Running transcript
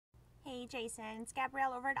Hey Jason, it's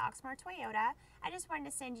Gabrielle over at Oxmoor Toyota. I just wanted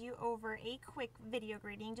to send you over a quick video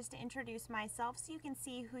greeting just to introduce myself so you can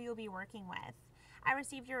see who you'll be working with. I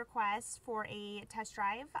received your request for a test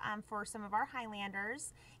drive for some of our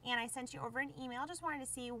Highlanders, and I sent you over an email. Just wanted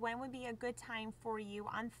to see when would be a good time for you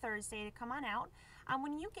on Thursday to come on out.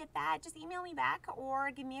 When you get that, just email me back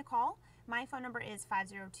or give me a call. My phone number is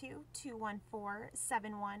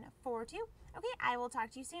 502-214-7142. Okay, I will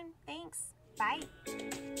talk to you soon. Thanks. Bye.